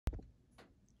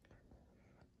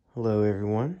Hello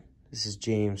everyone, this is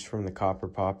James from the Copper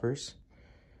Poppers,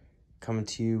 coming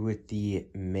to you with the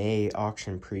May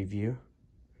auction preview.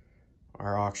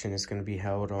 Our auction is going to be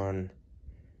held on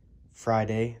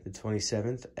Friday the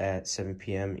 27th at 7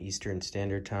 p.m. Eastern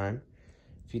Standard Time.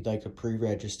 If you'd like to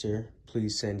pre-register,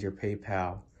 please send your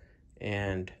PayPal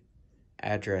and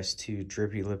address to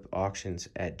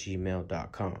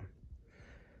drippylipauctions@gmail.com.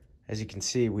 As you can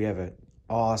see, we have an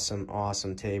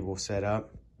awesome table set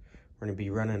up. We're going to be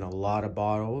running a lot of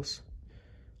bottles,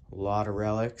 a lot of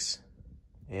relics,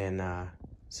 and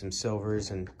some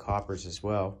silvers and coppers as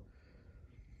well.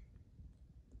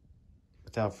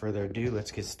 Without further ado, let's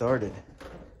get started.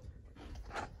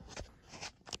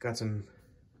 Got some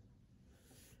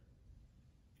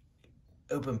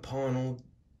open panel,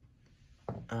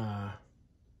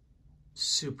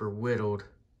 super whittled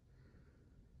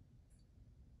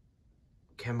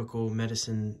chemical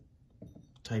medicine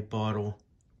type bottle.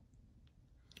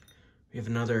 We have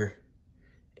another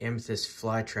amethyst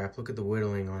fly trap. Look at the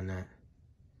whittling on that.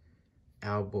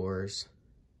 Alborz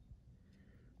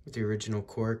with the original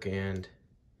cork and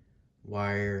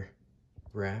wire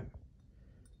wrap.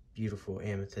 Beautiful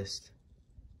amethyst.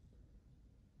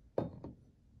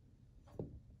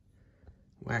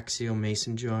 Wax seal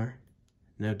mason jar.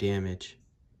 No damage.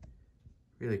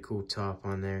 Really cool top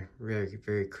on there.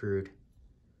 Very crude.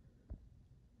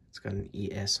 It's got an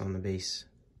ES on the base.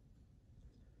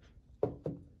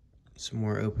 Some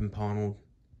more open panel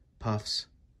puffs.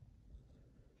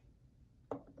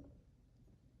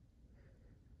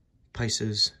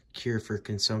 Piso's Cure for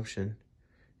Consumption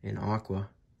in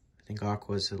aqua. I think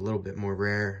aqua is a little bit more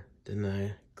rare than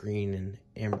the green and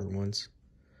amber ones.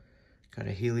 Got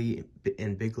a Healy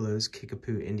and Bigelow's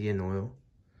Kickapoo Indian Oil.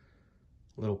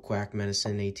 Little quack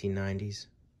medicine, 1890s.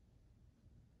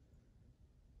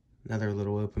 Another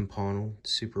little open panel,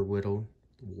 super whittled,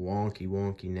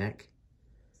 wonky neck.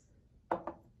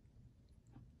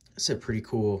 It's a pretty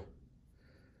cool,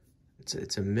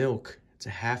 it's a milk, it's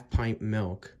a half pint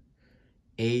milk.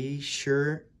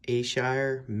 Ayrshire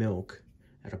milk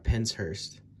out of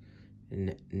Penshurst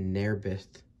in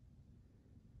Nerbith,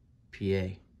 PA.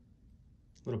 A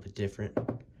little bit different.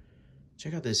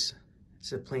 Check out this,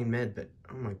 it's a plain med, but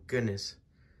oh my goodness.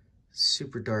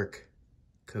 Super dark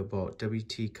cobalt,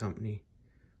 WT Company,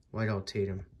 Whitehall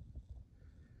Tatum.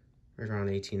 Right around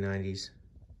 1890s,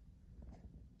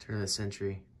 turn of the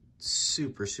century.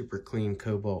 Super clean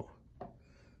cobalt.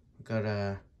 We've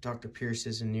got Dr.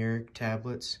 Pierce's and Neuric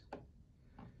tablets.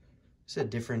 It's a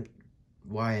different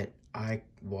Wyatt eye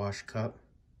wash cup.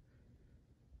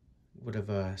 Would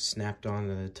have snapped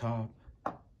onto the top.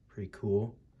 Pretty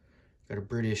cool. Got a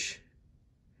British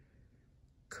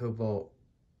cobalt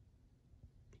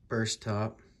burst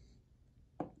top.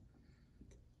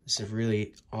 This is a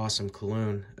really awesome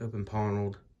cologne, open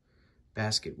paneled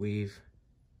basket weave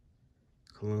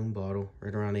cologne bottle,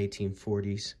 right around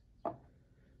 1840s.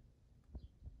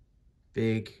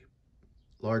 Big,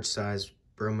 large size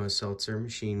bromo seltzer,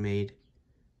 machine made,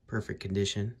 perfect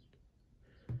condition.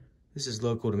 This is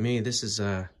local to me. This is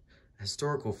a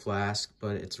historical flask,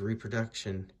 but it's a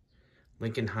reproduction.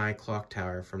 Lincoln High Clock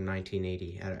Tower from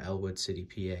 1980 out of Elwood City,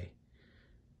 PA.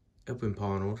 Open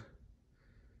paneled.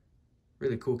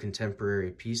 Really cool contemporary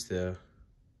piece though.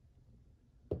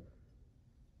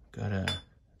 Got I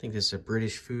think this is a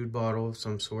British food bottle of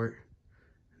some sort.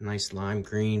 Nice lime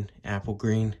green, apple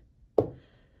green.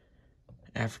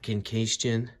 African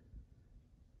Cajun.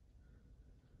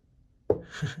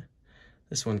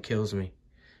 This one kills me.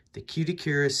 The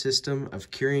Cuticura System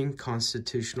of Curing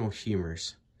Constitutional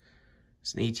Humors.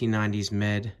 It's an 1890s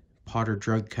med, Potter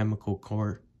Drug Chemical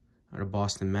Corp out of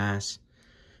Boston, Mass.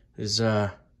 Is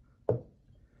for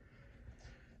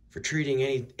treating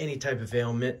any type of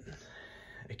ailment,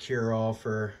 a cure-all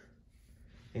for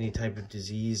any type of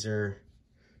disease or,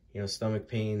 stomach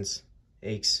pains,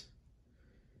 aches,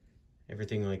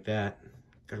 everything like that.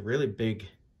 Got a really big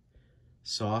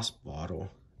sauce bottle.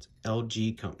 It's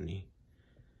LG Company.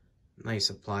 Nice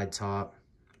applied top,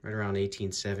 right around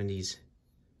 1870s.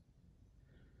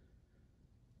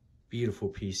 Beautiful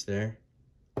piece there.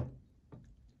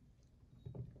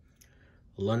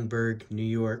 Lundberg, New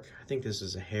York. I think this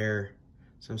is a hair,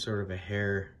 some sort of a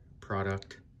hair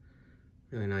product.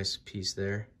 Really nice piece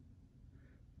there.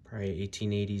 Probably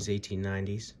 1880s,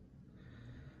 1890s.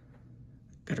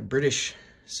 Got a British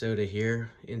soda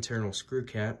here, internal screw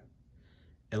cap.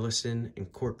 Ellison and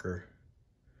Corker.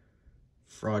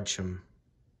 Frodsham,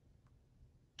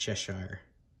 Cheshire.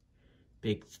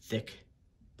 Big, thick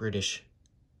British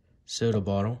soda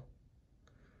bottle.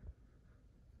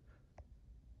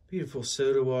 Beautiful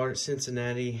soda water,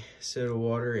 Cincinnati Soda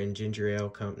Water and Ginger Ale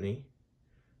Company.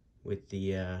 with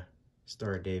the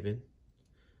Star of David.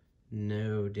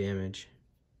 No damage.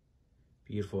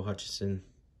 Beautiful Hutchinson.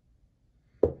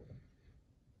 Got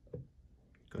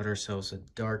ourselves a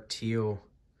dark teal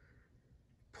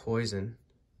poison.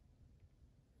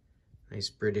 Nice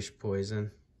British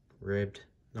poison. Ribbed,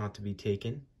 not to be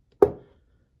taken.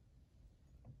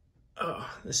 Oh,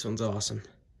 this one's awesome.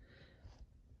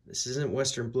 This isn't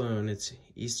Western blown, it's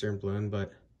Eastern blown,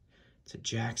 but it's a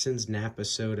Jackson's Napa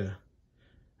Soda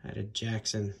out of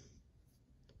Jackson,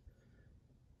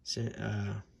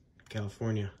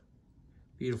 California.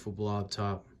 Beautiful blob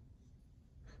top.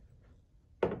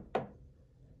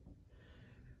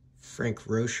 Frank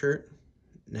Rochert,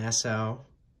 Nassau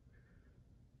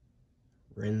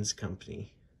Ren's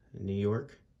Company in New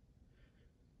York.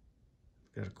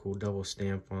 Got a cool double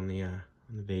stamp on the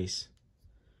base.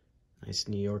 Nice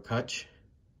New York hutch.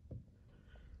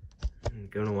 And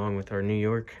going along with our New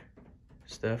York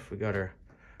stuff, we got our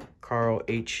Carl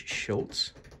H.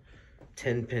 Schultz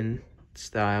 10-pin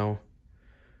style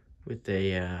with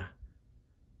a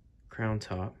crown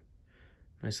top.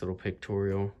 Nice little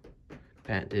pictorial.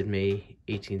 Patented May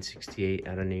 1868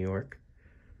 out of New York.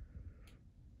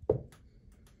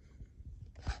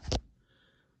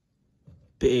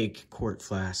 Big quart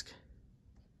flask.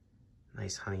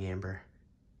 Nice honey amber.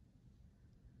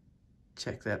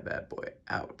 Check that bad boy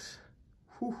out.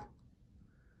 Whew.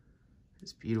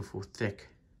 It's beautiful, thick.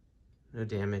 No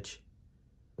damage.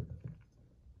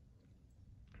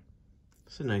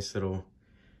 It's a nice little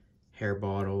hair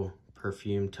bottle,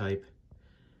 perfume type.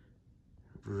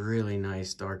 Really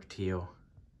nice dark teal.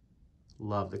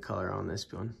 Love the color on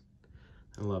this one.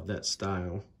 I love that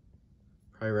style.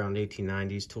 Probably around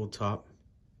 1890s, tooled top.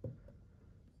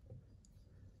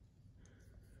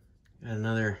 Got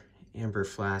another amber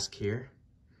flask here.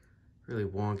 Really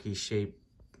wonky shape,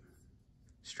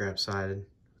 strap sided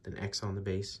with an X on the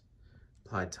base,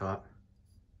 applied top.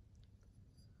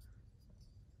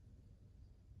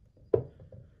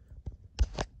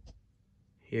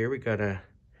 Here we got a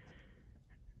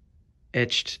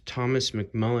etched Thomas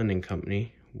McMullen and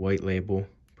Company, white label,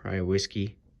 probably a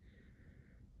whiskey.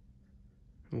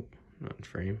 Oh, not in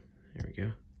frame. There we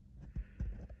go.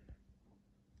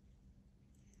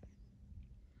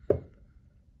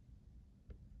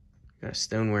 Got a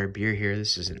stoneware beer here.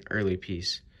 This is an early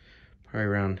piece, probably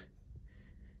around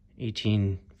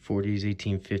 1840s,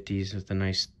 1850s, with a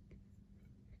nice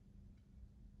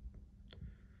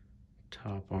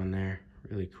top on there.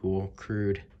 Really cool,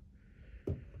 crude.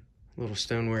 Little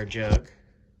stoneware jug.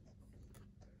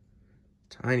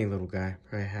 Tiny little guy,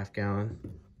 probably a half-gallon.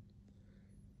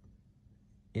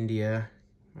 India,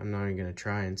 I'm not even gonna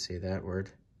try and say that word.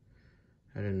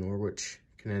 Out of Norwich,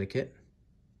 Connecticut.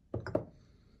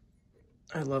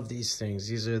 I love these things.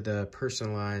 These are the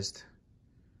personalized,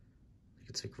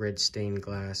 it's like red stained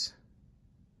glass.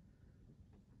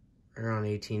 Around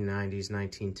 1890s,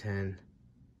 1910.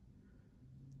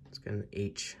 It's got an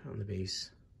H on the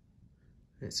base.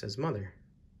 And it says mother.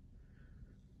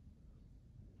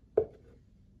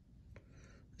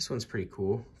 This one's pretty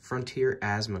cool. Frontier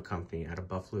Asthma Company out of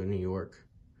Buffalo, New York.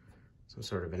 Some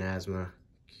sort of an asthma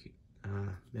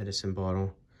medicine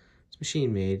bottle. It's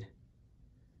machine made.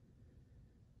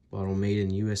 Bottle made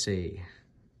in USA.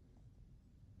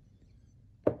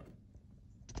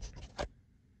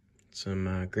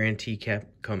 Some Grand Teacup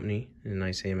Company, a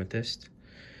nice amethyst.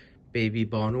 Baby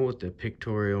bottle with the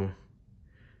pictorial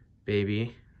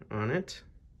baby on it.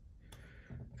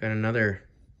 Got another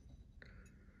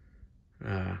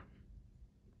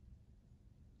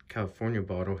California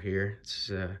bottle here. It's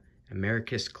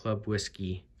Americus Club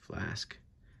Whiskey flask.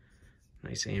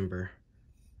 Nice amber.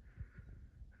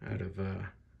 Out of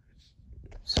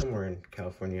somewhere in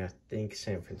California, I think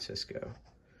San Francisco.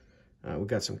 We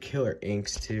got some killer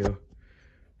inks too.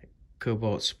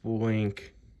 Cobalt spool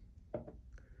ink.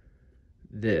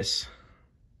 This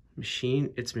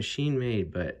it's machine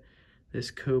made, but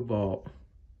this cobalt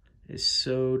is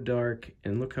so dark,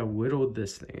 and look how whittled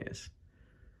this thing is.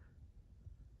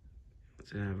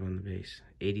 What's it have on the base?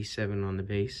 87 on the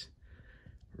base.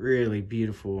 Really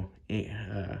beautiful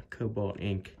cobalt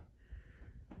ink.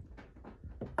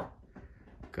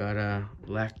 Got a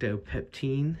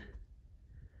lactopeptine,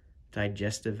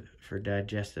 for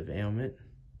digestive ailment.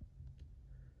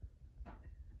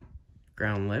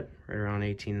 Ground lip, right around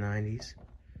 1890s.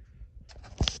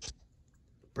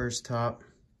 Burst top,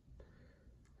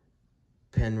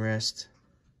 pen rest.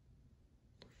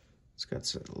 It's got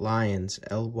some Lyons,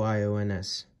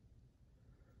 Lyons.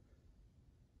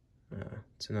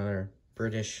 It's another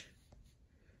British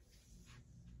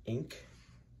ink.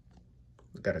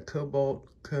 We've got a cobalt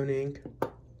cone ink.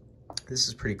 This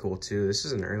is pretty cool too. This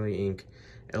is an early ink,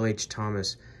 L.H.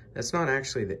 Thomas. That's not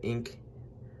actually the ink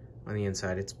on the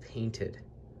inside, it's painted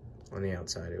on the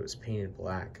outside. It was painted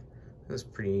black. That was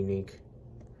pretty unique.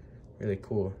 Really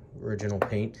cool. Original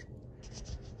paint.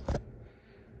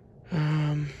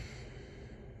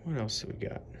 What else do we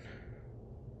got?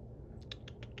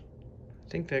 I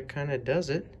think that kind of does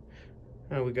it.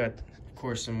 We got, of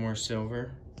course, some more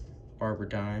silver. Barber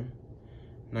dime.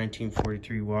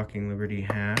 1943 Walking Liberty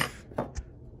half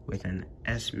with an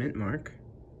S mint mark.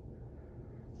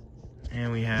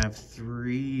 And we have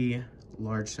 3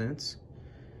 large cents.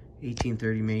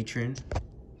 1830 matron,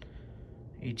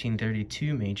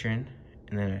 1832 matron,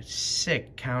 and then a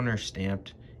sick counter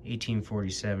stamped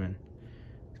 1847.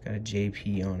 It's got a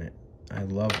JP on it. I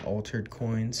love altered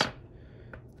coins.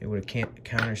 They would have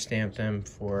counter stamped them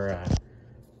for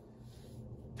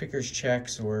picker's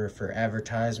checks or for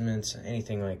advertisements,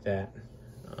 anything like that.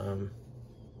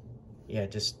 Yeah,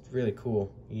 just really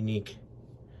cool, unique.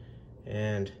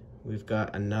 And we've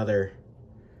got another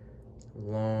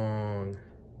long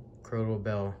Crotal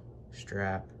Bell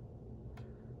strap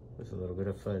with a little bit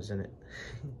of fuzz in it.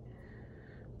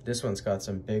 This one's got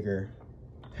some bigger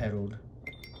pedaled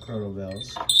Crotal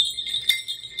Bells.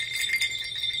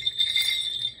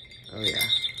 Oh yeah,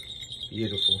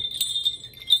 beautiful.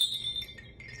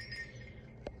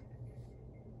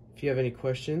 If you have any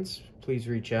questions, please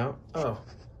reach out. Oh,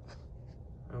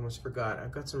 I almost forgot.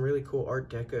 I've got some really cool Art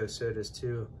Deco sodas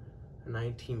too. A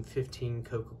 1915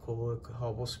 Coca-Cola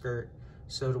hobble skirt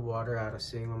soda water out of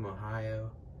Salem,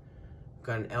 Ohio.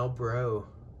 Got an El Bro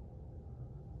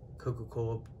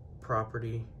Coca-Cola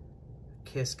property.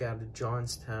 Kisk out of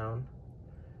Johnstown.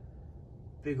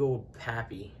 Big old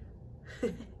Pappy.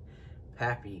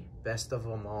 Pappy, best of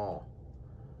them all.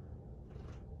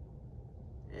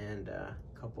 And a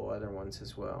couple other ones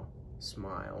as well.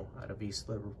 Smile out of East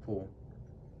Liverpool.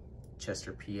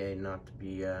 Chester, PA, not to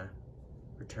be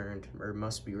returned, or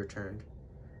must be returned.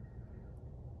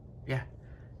 Yeah.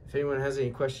 If anyone has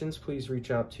any questions, please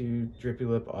reach out to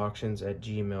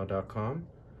drippylipauctions@gmail.com.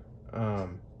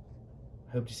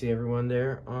 Hope to see everyone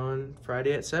there on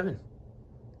Friday at 7.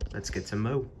 Let's get some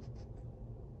mo.